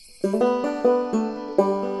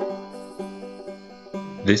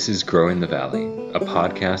This is Growing the Valley, a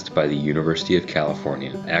podcast by the University of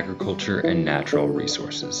California, Agriculture and Natural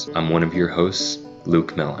Resources. I'm one of your hosts,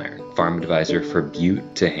 Luke Milliron, Farm Advisor for Butte,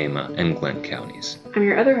 Tehama, and Glenn counties. I'm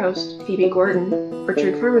your other host, Phoebe Gordon,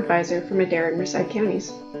 Orchard Farm Advisor for Madera and Merced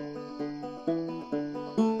counties.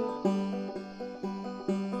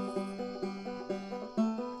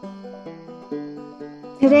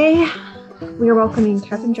 Today, we are welcoming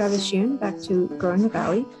Katherine Jarvis-Shean back to Growing the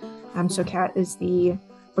Valley. Kat is the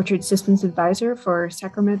Orchard Systems Advisor for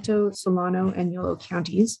Sacramento, Solano, and Yolo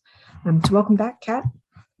counties. So welcome back, Kat.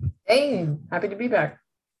 Hey, happy to be back.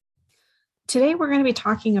 Today, we're going to be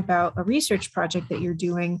talking about a research project that you're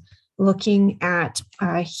doing looking at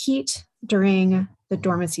heat during the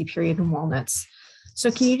dormancy period in walnuts.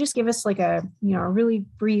 So can you just give us a really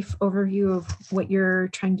brief overview of what you're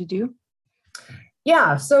trying to do?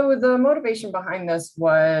 Yeah, so the motivation behind this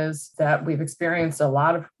was that we've experienced a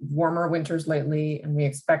lot of warmer winters lately, and we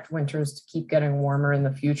expect winters to keep getting warmer in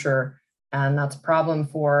the future. And that's a problem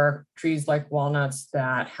for trees like walnuts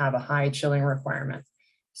that have a high chilling requirement.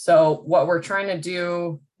 So what we're trying to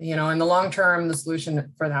do, in the long term, the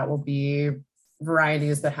solution for that will be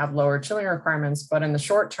varieties that have lower chilling requirements. But in the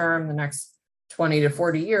short term, the next 20 to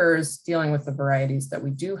 40 years, dealing with the varieties that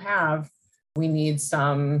we do have, we need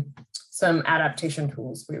some adaptation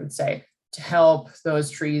tools, we would say, to help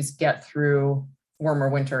those trees get through warmer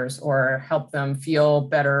winters or help them feel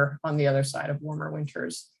better on the other side of warmer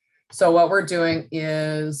winters. So what we're doing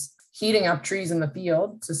is heating up trees in the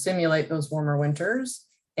field to simulate those warmer winters,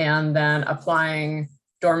 and then applying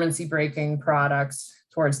dormancy breaking products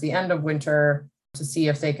towards the end of winter to see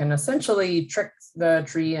if they can essentially trick the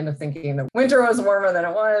tree into thinking that winter was warmer than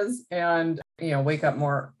it was and, wake up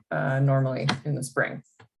more normally in the spring.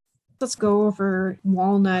 Let's go over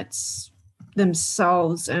walnuts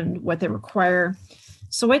themselves and what they require.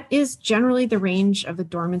 So what is generally the range of the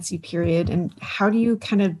dormancy period, and how do you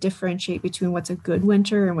kind of differentiate between what's a good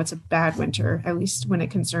winter and what's a bad winter, at least when it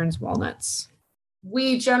concerns walnuts?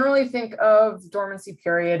 We generally think of dormancy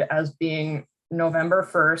period as being November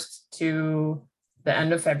 1st to the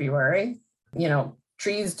end of February.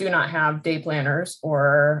 Trees do not have day planners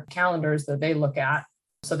or calendars that they look at,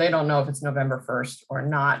 so they don't know if it's November 1st or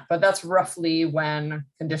not, but that's roughly when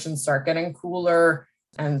conditions start getting cooler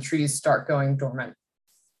and trees start going dormant.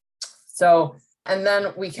 So, and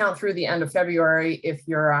then we count through the end of February if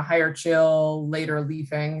you're a higher chill, later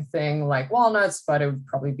leafing thing like walnuts, but it would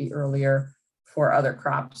probably be earlier for other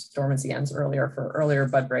crops. Dormancy ends earlier for earlier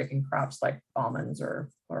bud breaking crops like almonds or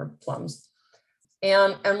plums.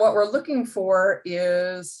 And what we're looking for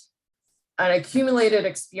is an accumulated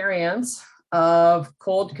experience of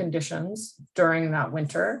cold conditions during that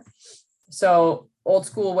winter. So old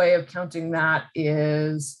school way of counting that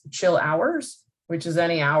is chill hours, which is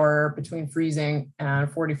any hour between freezing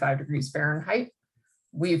and 45 degrees Fahrenheit.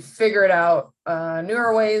 We've figured out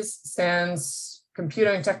newer ways since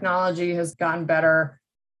computing technology has gotten better,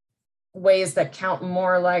 ways that count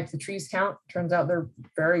more like the trees count. Turns out they're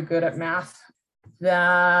very good at math,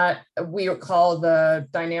 that we call the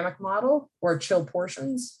dynamic model or chill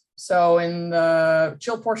portions. So in the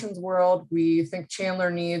chill portions world, we think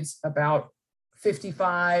Chandler needs about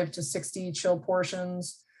 55 to 60 chill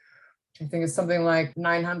portions, which I think is something like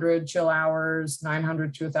 900 chill hours,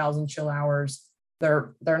 900 to 1,000 chill hours.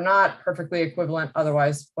 They're not perfectly equivalent.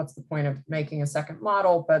 Otherwise, what's the point of making a second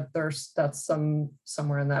model? But that's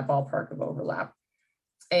somewhere in that ballpark of overlap.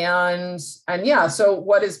 And yeah, so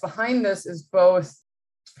what is behind this is both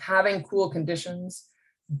having cool conditions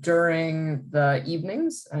during the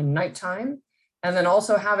evenings and nighttime, and then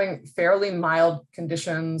also having fairly mild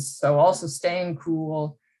conditions, so also staying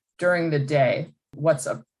cool during the day. What's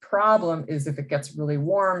a problem is if it gets really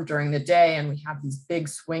warm during the day and we have these big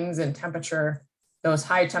swings in temperature, those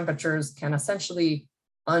high temperatures can essentially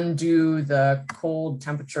undo the cold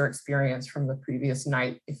temperature experience from the previous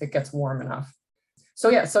night if it gets warm enough. So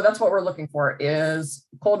that's what we're looking for, is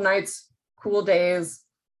cold nights, cool days.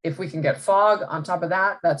 If we can get fog on top of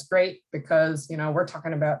that, that's great, because we're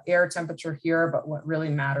talking about air temperature here, but what really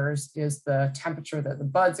matters is the temperature that the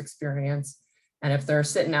buds experience. And if they're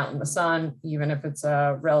sitting out in the sun, even if it's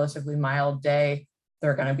a relatively mild day,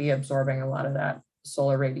 they're going to be absorbing a lot of that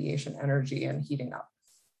solar radiation energy and heating up.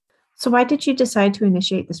 So why did you decide to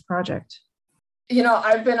initiate this project?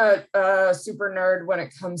 I've been a super nerd when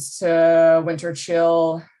it comes to winter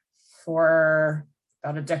chill for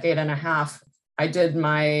about a decade and a half. I did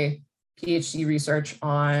my PhD research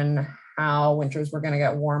on how winters were going to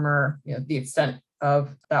get warmer, the extent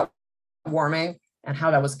of that warming and how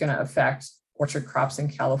that was going to affect orchard crops in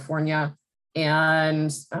California.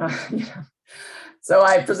 And so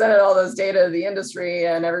I presented all those data to the industry,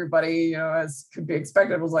 and everybody, as could be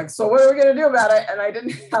expected, was like, so what are we going to do about it? And I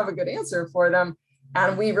didn't have a good answer for them.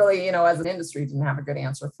 And we really, as an industry, didn't have a good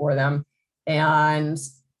answer for them. And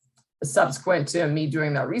subsequent to me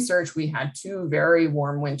doing that research, we had 2 very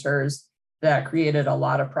warm winters that created a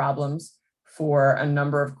lot of problems for a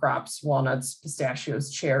number of crops: walnuts,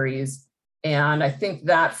 pistachios, cherries. And I think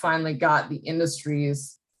that finally got the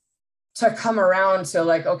industries to come around to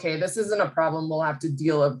like, okay, this isn't a problem we'll have to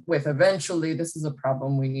deal with eventually. This is a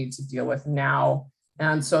problem we need to deal with now.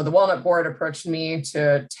 And so the Walnut board approached me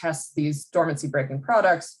to test these dormancy breaking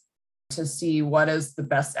products to see what is the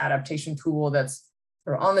best adaptation tool that's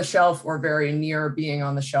on the shelf or very near being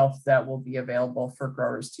on the shelf that will be available for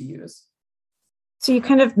growers to use. So you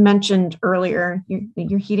kind of mentioned earlier,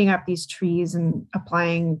 you're heating up these trees and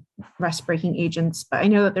applying rust-breaking agents, but I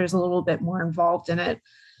know that there's a little bit more involved in it.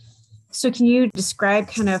 So can you describe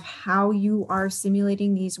kind of how you are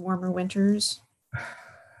simulating these warmer winters?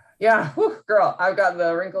 Yeah, whew, girl, I've got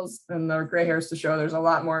the wrinkles and the gray hairs to show. There's a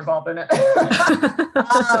lot more involved in it.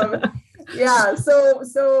 Yeah,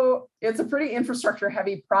 so it's a pretty infrastructure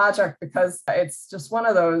heavy project because it's just one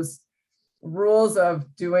of those rules of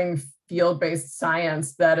doing field-based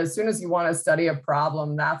science that as soon as you want to study a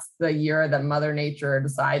problem, that's the year that Mother Nature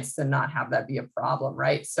decides to not have that be a problem,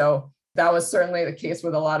 right? So that was certainly the case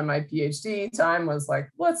with a lot of my PhD time, was like,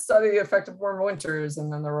 let's study the effect of warm winters.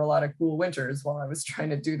 And then there were a lot of cool winters while I was trying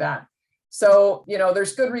to do that. So,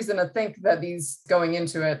 there's good reason to think that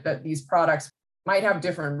that these products might have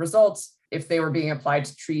different results if they were being applied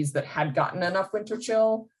to trees that had gotten enough winter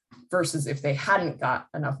chill versus if they hadn't got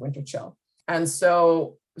enough winter chill. And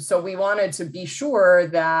so we wanted to be sure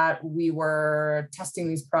that we were testing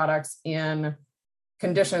these products in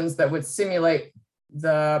conditions that would simulate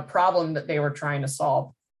the problem that they were trying to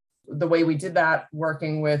solve. The way we did that,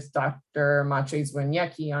 working with Dr.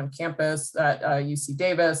 Maciej on campus at UC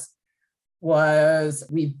Davis, was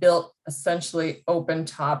we built essentially open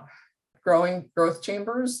top growth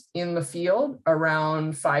chambers in the field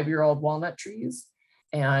around 5-year-old walnut trees,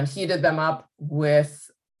 and heated them up with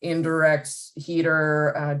indirect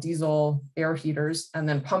heater diesel air heaters, and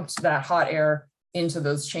then pumped that hot air into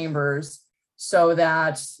those chambers so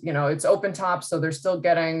that, it's open top. So they're still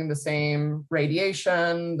getting the same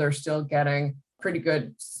radiation. They're still getting pretty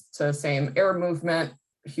good to same air movement.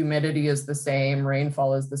 Humidity is the same.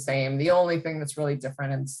 Rainfall is the same. The only thing that's really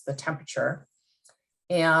different is the temperature.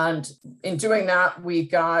 And in doing that, we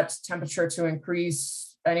got temperature to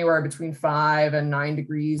increase anywhere between 5 and 9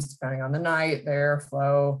 degrees, depending on the night, the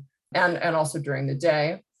airflow, and also during the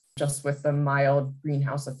day, just with the mild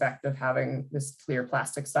greenhouse effect of having this clear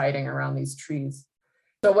plastic siding around these trees.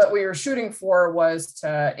 So what we were shooting for was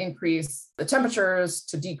to increase the temperatures,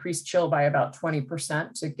 to decrease chill by about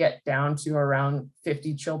 20%, to get down to around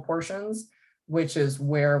 50 chill portions, which is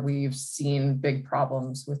where we've seen big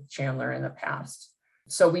problems with Chandler in the past.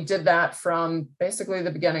 So we did that from basically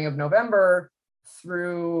the beginning of November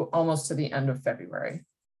through almost to the end of February.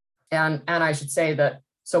 And I should say that,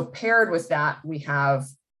 so paired with that, we have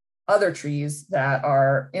other trees that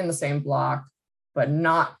are in the same block, but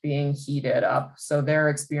not being heated up. So they're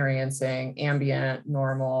experiencing ambient,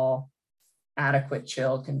 normal, adequate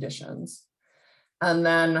chill conditions. And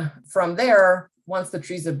then from there, once the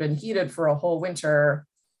trees have been heated for a whole winter,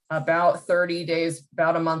 about 30 days,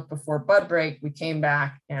 about a month before bud break, we came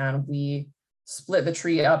back and we split the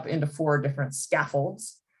tree up into 4 different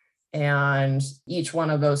scaffolds. And each one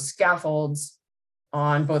of those scaffolds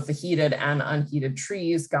on both the heated and unheated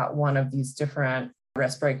trees got one of these different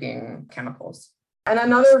rust-breaking chemicals. And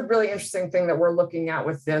another really interesting thing that we're looking at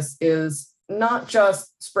with this is not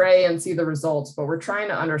just spray and see the results, but we're trying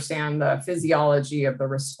to understand the physiology of the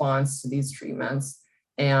response to these treatments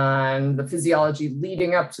and the physiology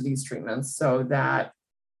leading up to these treatments so that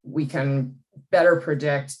we can better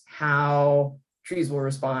predict how trees will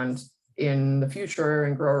respond in the future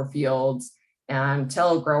in grower fields and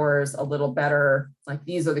tell growers a little better, like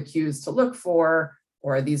these are the cues to look for,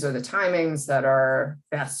 or these are the timings that are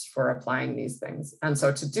best for applying these things. And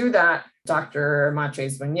so to do that, Dr.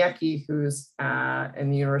 Maciej, who's in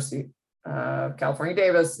the University of California,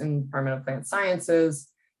 Davis in the Department of Plant Sciences,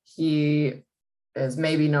 he is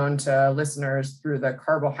maybe known to listeners through the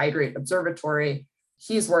Carbohydrate Observatory.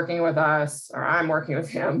 He's working with us, or I'm working with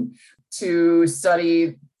him, to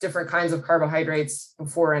study different kinds of carbohydrates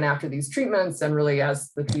before and after these treatments, and really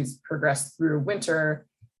as the trees progress through winter,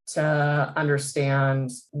 to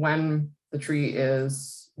understand when the tree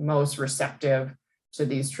is most receptive to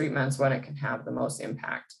these treatments, when it can have the most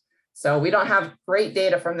impact. So we don't have great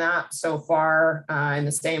data from that so far in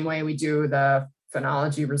the same way we do the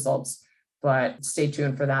phenology results, but stay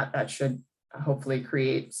tuned for that. That should hopefully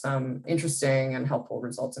create some interesting and helpful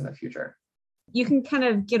results in the future. You can kind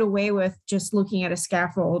of get away with just looking at a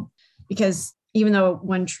scaffold because even though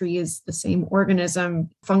one tree is the same organism,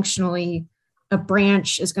 functionally, a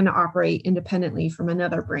branch is going to operate independently from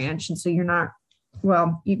another branch. And so you're not,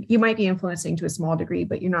 well, you might be influencing to a small degree,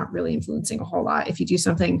 but you're not really influencing a whole lot if you do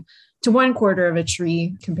something to one quarter of a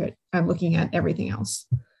tree compared to looking at everything else.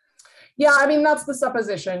 Yeah, I mean, that's the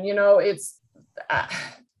supposition. It's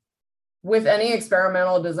with any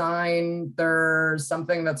experimental design, there's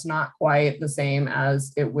something that's not quite the same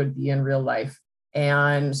as it would be in real life.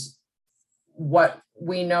 And what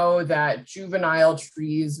we know that juvenile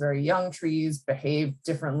trees, very young trees, behave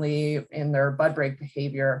differently in their bud break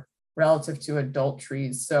behavior relative to adult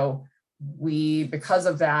trees. So we, because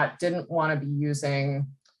of that, didn't want to be using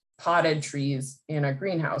potted trees in a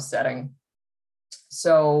greenhouse setting.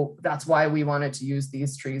 So that's why we wanted to use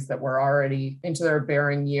these trees that were already into their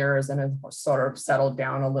bearing years and have sort of settled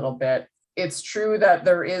down a little bit. It's true that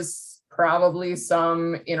there is probably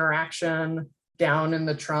some interaction down in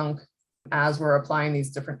the trunk as we're applying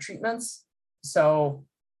these different treatments. So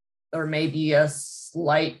there may be a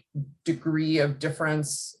slight degree of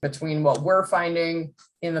difference between what we're finding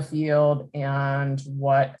in the field and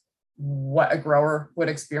what a grower would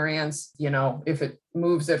experience. If it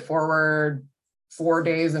moves it forward 4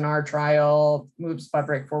 days in our trial, moves bud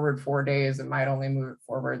break forward 4 days, it might only move it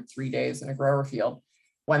forward 3 days in a grower field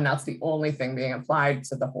when that's the only thing being applied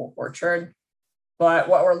to the whole orchard. But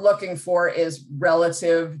what we're looking for is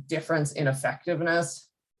relative difference in effectiveness.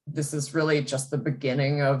 This is really just the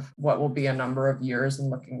beginning of what will be a number of years in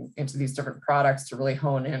looking into these different products to really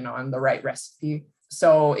hone in on the right recipe.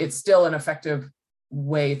 So it's still an effective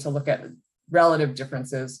way to look at relative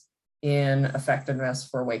differences in effectiveness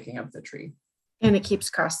for waking up the tree. And it keeps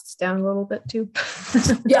costs down a little bit too.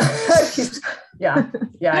 Yeah, exactly.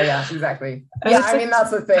 Yeah, I mean, that's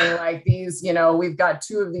the thing. Like these, we've got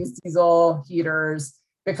 2 of these diesel heaters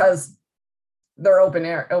because they're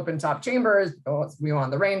open top chambers. We want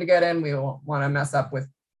the rain to get in. We don't want to mess up with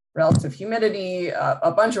relative humidity.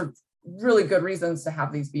 A bunch of really good reasons to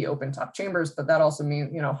have these be open top chambers, but that also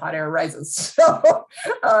means, hot air rises. So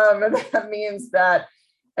and that means that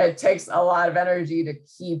it takes a lot of energy to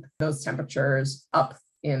keep those temperatures up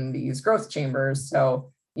in these growth chambers.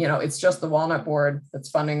 So, it's just the Walnut board that's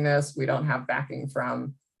funding this. We don't have backing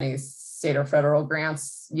from any state or federal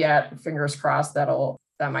grants yet. Fingers crossed that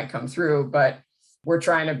might come through, but we're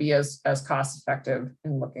trying to be as cost effective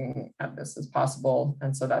in looking at this as possible.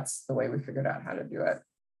 And so that's the way we figured out how to do it.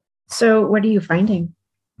 So what are you finding?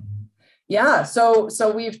 Yeah, so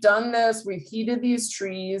we've done this. We've heated these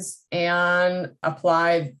trees and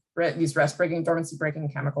applied these rest breaking, dormancy breaking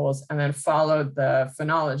chemicals, and then followed the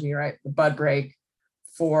phenology, right, the bud break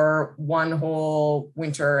for one whole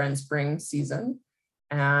winter and spring season.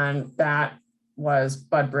 And that was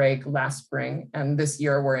bud break last spring. And this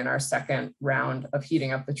year we're in our second round of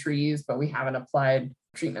heating up the trees, but we haven't applied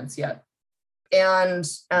treatments yet. And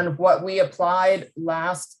what we applied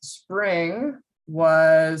last spring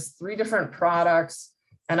was 3 different products.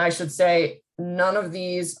 And I should say, none of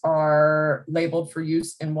these are labeled for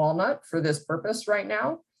use in walnut for this purpose right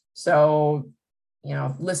now. So,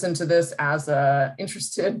 listen to this as an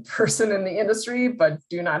interested person in the industry, but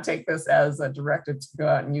do not take this as a directive to go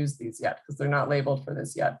out and use these yet, because they're not labeled for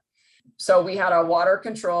this yet. So we had a water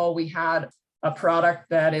control. We had a product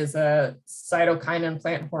that is a cytokinin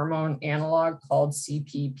plant hormone analog called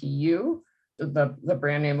CPPU. The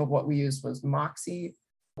brand name of what we used was Moxie.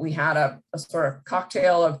 We had a sort of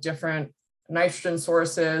cocktail of different nitrogen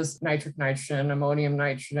sources, nitric nitrogen, ammonium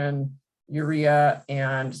nitrogen, urea,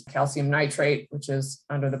 and calcium nitrate, which is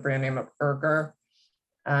under the brand name of Erger.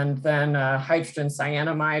 And then hydrogen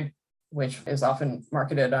cyanamide, which is often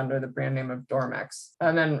marketed under the brand name of Dormex.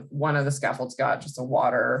 And then one of the scaffolds got just a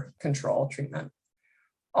water control treatment.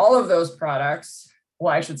 All of those products,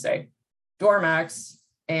 well, I should say, Dormex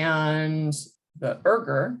and the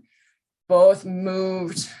Erger both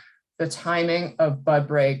moved the timing of bud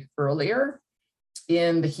break earlier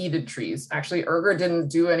in the heated trees. Actually, Erger didn't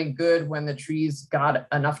do any good when the trees got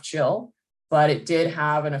enough chill, but it did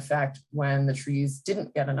have an effect when the trees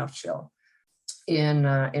didn't get enough chill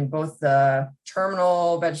in both the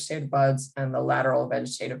terminal vegetative buds and the lateral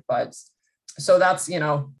vegetative buds. So that's,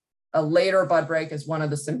 a later bud break is one of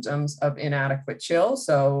the symptoms of inadequate chill.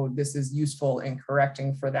 So this is useful in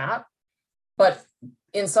correcting for that. But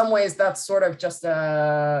in some ways, that's sort of just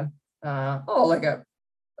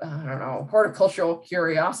horticultural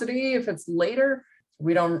curiosity. If it's later,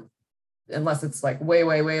 we don't unless it's like way,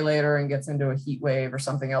 way, way later and gets into a heat wave or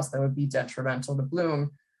something else that would be detrimental to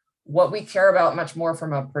bloom. What we care about much more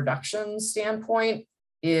from a production standpoint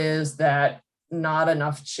is that not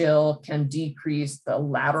enough chill can decrease the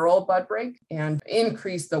lateral bud break and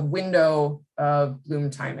increase the window of bloom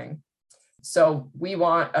timing. So we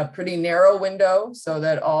want a pretty narrow window so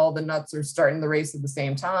that all the nuts are starting the race at the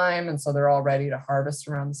same time. And so they're all ready to harvest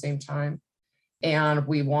around the same time. And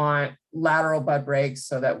we want lateral bud breaks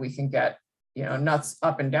so that we can get, nuts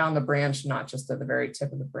up and down the branch, not just at the very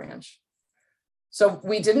tip of the branch. So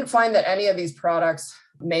we didn't find that any of these products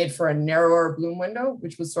made for a narrower bloom window,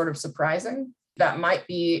 which was sort of surprising. That might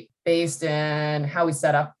be based in how we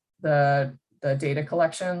set up the data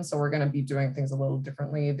collection. So we're going to be doing things a little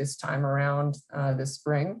differently this time around this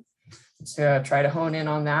spring to try to hone in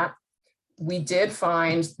on that. We did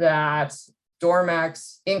find that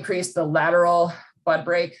Dormex increased the lateral bud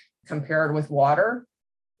break compared with water,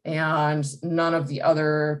 and none of the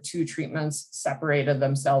other two treatments separated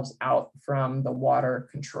themselves out from the water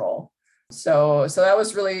control. So that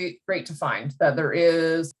was really great to find that there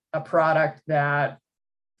is a product that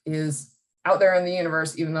is out there in the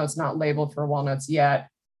universe, even though it's not labeled for walnuts yet,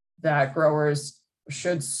 that growers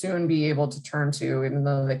should soon be able to turn to, even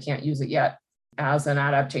though they can't use it yet, as an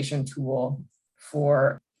adaptation tool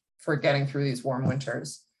for getting through these warm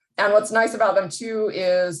winters. And what's nice about them too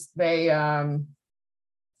is they,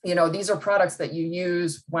 these are products that you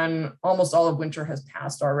use when almost all of winter has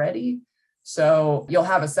passed already. So you'll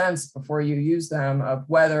have a sense before you use them of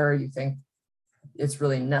whether you think it's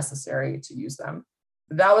really necessary to use them.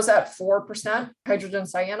 That was at 4% hydrogen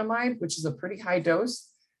cyanamide, which is a pretty high dose.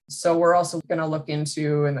 So we're also going to look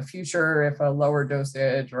into in the future if a lower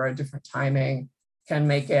dosage or a different timing can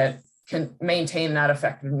maintain that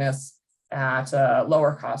effectiveness at a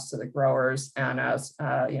lower cost to the growers and as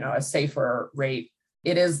a safer rate.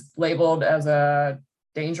 It is labeled as a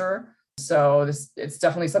danger. So it's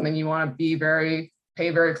definitely something you want to pay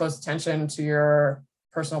very close attention to your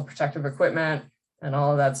personal protective equipment and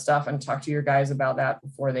all of that stuff, and talk to your guys about that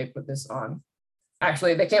before they put this on.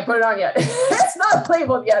 Actually, they can't put it on yet. It's not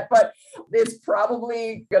labeled yet, but it's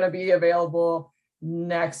probably going to be available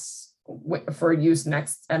for use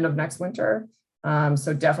end of next winter.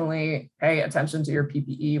 So definitely pay attention to your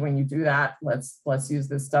PPE when you do that. Let's use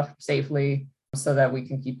this stuff safely so that we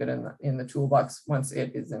can keep it in the toolbox once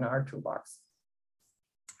it is in our toolbox.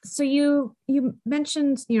 So you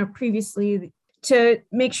mentioned, previously, to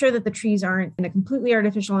make sure that the trees aren't in a completely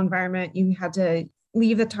artificial environment, you had to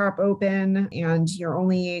leave the top open, and you're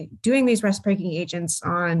only doing these rust breaking agents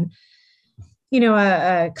on,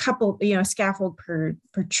 a couple, scaffold per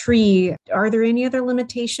tree. Are there any other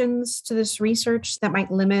limitations to this research that might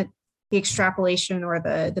limit the extrapolation or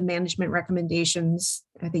the management recommendations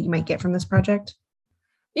that you might get from this project?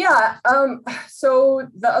 Yeah. So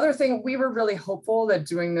the other thing, we were really hopeful that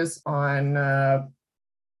doing this on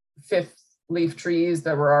fifth leaf trees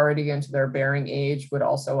that were already into their bearing age would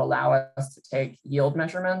also allow us to take yield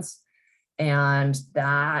measurements. And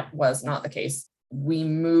that was not the case. We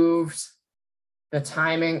moved the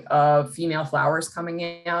timing of female flowers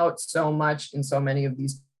coming out so much in so many of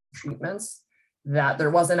these treatments that there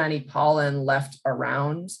wasn't any pollen left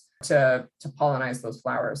around to pollinize those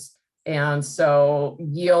flowers. And so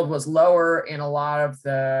yield was lower in a lot of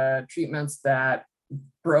the treatments that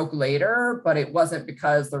broke later, but it wasn't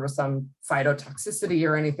because there was some phytotoxicity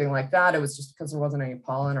or anything like that. It was just because there wasn't any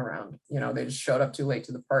pollen around. They just showed up too late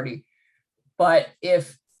to the party. But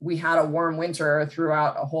if we had a warm winter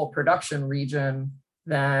throughout a whole production region,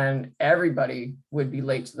 then everybody would be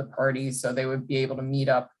late to the party. So they would be able to meet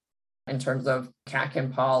up in terms of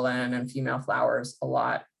catkin pollen and female flowers a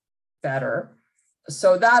lot better.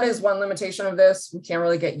 So that is one limitation of this. We can't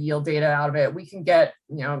really get yield data out of it. We can get,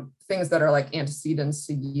 things that are like antecedents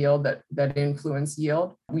to yield that influence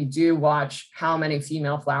yield. We do watch how many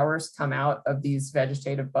female flowers come out of these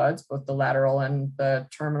vegetative buds, both the lateral and the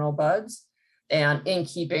terminal buds. And in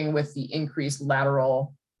keeping with the increased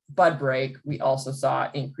lateral bud break, we also saw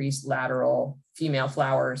increased lateral female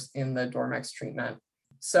flowers in the Dormex treatment.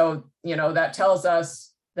 So, that tells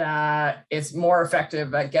us that it's more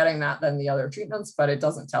effective at getting that than the other treatments, but it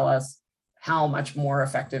doesn't tell us how much more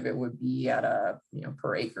effective it would be at a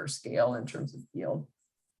per acre scale in terms of yield.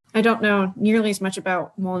 I don't know nearly as much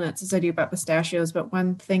about walnuts as I do about pistachios, but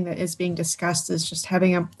one thing that is being discussed is just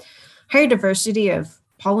having a higher diversity of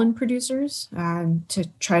pollen producers to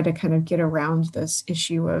try to kind of get around this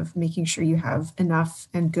issue of making sure you have enough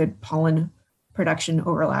and good pollen production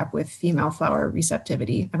overlap with female flower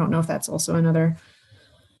receptivity. I don't know if that's also another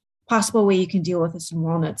possible way you can deal with this in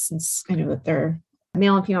walnuts, since I know that they're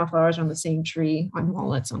male and female flowers on the same tree on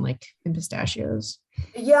walnuts, unlike in pistachios.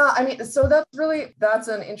 Yeah, I mean, so that's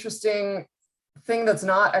an interesting thing that's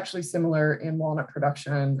not actually similar in walnut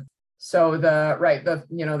production. So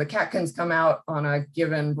the catkins come out on a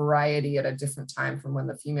given variety at a different time from when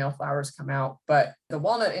the female flowers come out. But the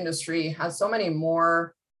walnut industry has so many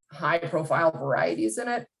more high profile varieties in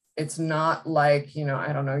it. It's not like,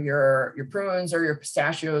 I don't know, your prunes or your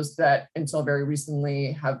pistachios that until very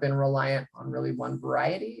recently have been reliant on really one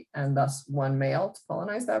variety and thus one male to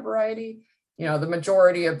pollinize that variety. The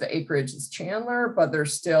majority of the acreage is Chandler, but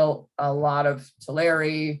there's still a lot of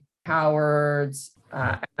Tulare, Howards,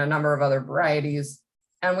 a number of other varieties.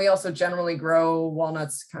 And we also generally grow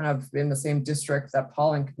walnuts kind of in the same district that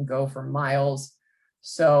pollen can go for miles.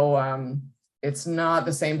 So it's not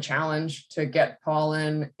the same challenge to get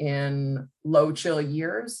pollen in low chill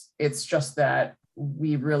years. It's just that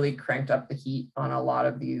we really cranked up the heat on a lot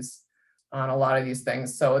of these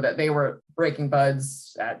things so that they were breaking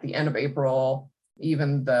buds at the end of April,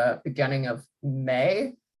 even the beginning of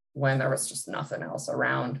May, when there was just nothing else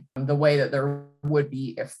around the way that there would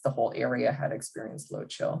be if the whole area had experienced low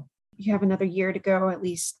chill. You have another year to go at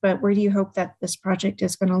least, but where do you hope that this project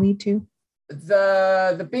is going to lead to?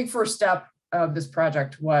 The big first step of this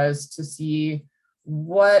project was to see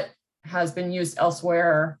what has been used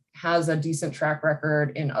elsewhere, has a decent track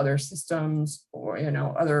record in other systems or,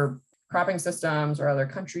 other cropping systems or other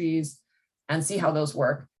countries, and see how those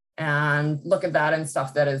work and look at that and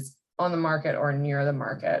stuff that is on the market or near the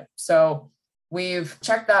market. So we've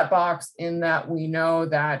checked that box in that we know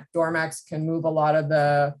that Dormex can move a lot of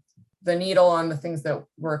the needle on the things that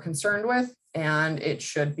we're concerned with, and it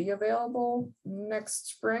should be available next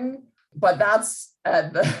spring. But that's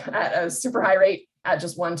at a super high rate at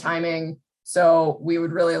just one timing. So we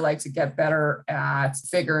would really like to get better at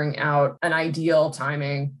figuring out an ideal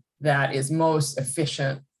timing that is most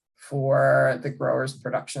efficient for the grower's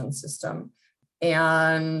production system.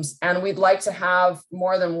 And we'd like to have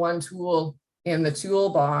more than one tool in the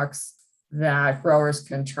toolbox that growers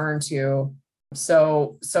can turn to.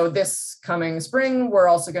 So this coming spring, we're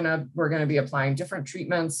going to be applying different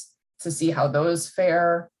treatments to see how those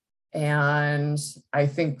fare. And I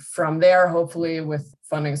think from there, hopefully with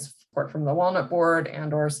funding support from the Walnut Board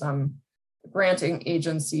and or some granting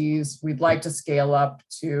agencies, we'd like to scale up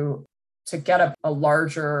to get a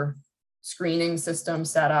larger screening system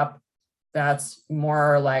set up that's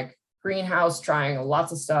more like greenhouse, trying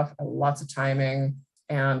lots of stuff, lots of timing,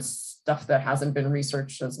 and stuff that hasn't been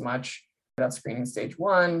researched as much. That's screening stage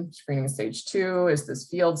 1. Screening stage 2 is this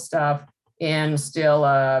field stuff in still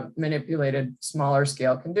manipulated smaller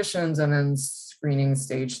scale conditions. And then screening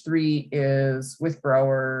stage 3 is with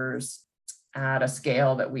growers at a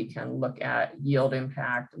scale that we can look at yield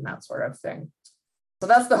impact and that sort of thing. So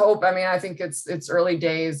that's the hope. I mean, I think it's early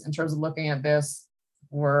days in terms of looking at this.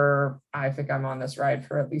 I think I'm on this ride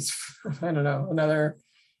for at least, I don't know, another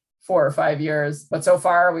 4 or 5 years. But so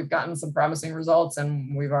far we've gotten some promising results,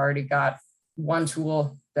 and we've already got one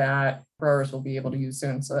tool that growers will be able to use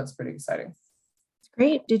soon. So that's pretty exciting.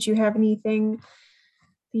 Great. Did you have anything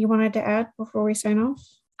that you wanted to add before we sign off?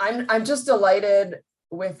 I'm just delighted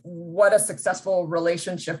with what a successful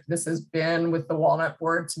relationship this has been with the Walnut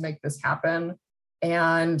Board to make this happen.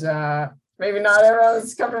 And maybe not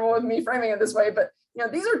everyone's comfortable with me framing it this way, but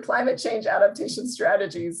these are climate change adaptation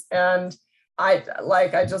strategies. And I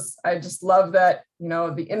just love that,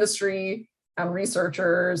 the industry and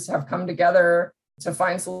researchers have come together to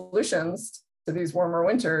find solutions to these warmer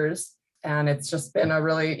winters. And it's just been a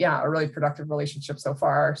really productive relationship so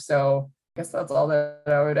far. So I guess that's all that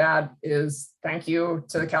I would add is thank you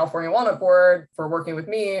to the California Walnut Board for working with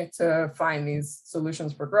me to find these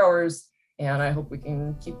solutions for growers. And I hope we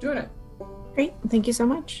can keep doing it. Great. Thank you so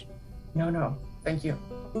much. No. Thank you.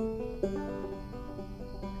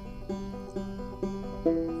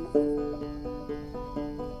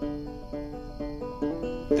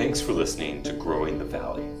 Thanks for listening to Growing the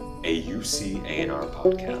Valley, a UC A&R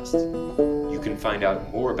podcast. You can find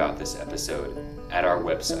out more about this episode at our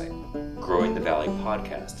website,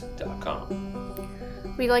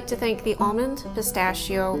 growingthevalleypodcast.com. We'd like to thank the almond,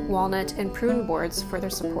 pistachio, walnut, and prune boards for their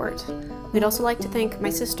support. We'd also like to thank my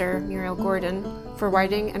sister, Muriel Gordon, for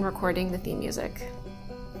writing and recording the theme music.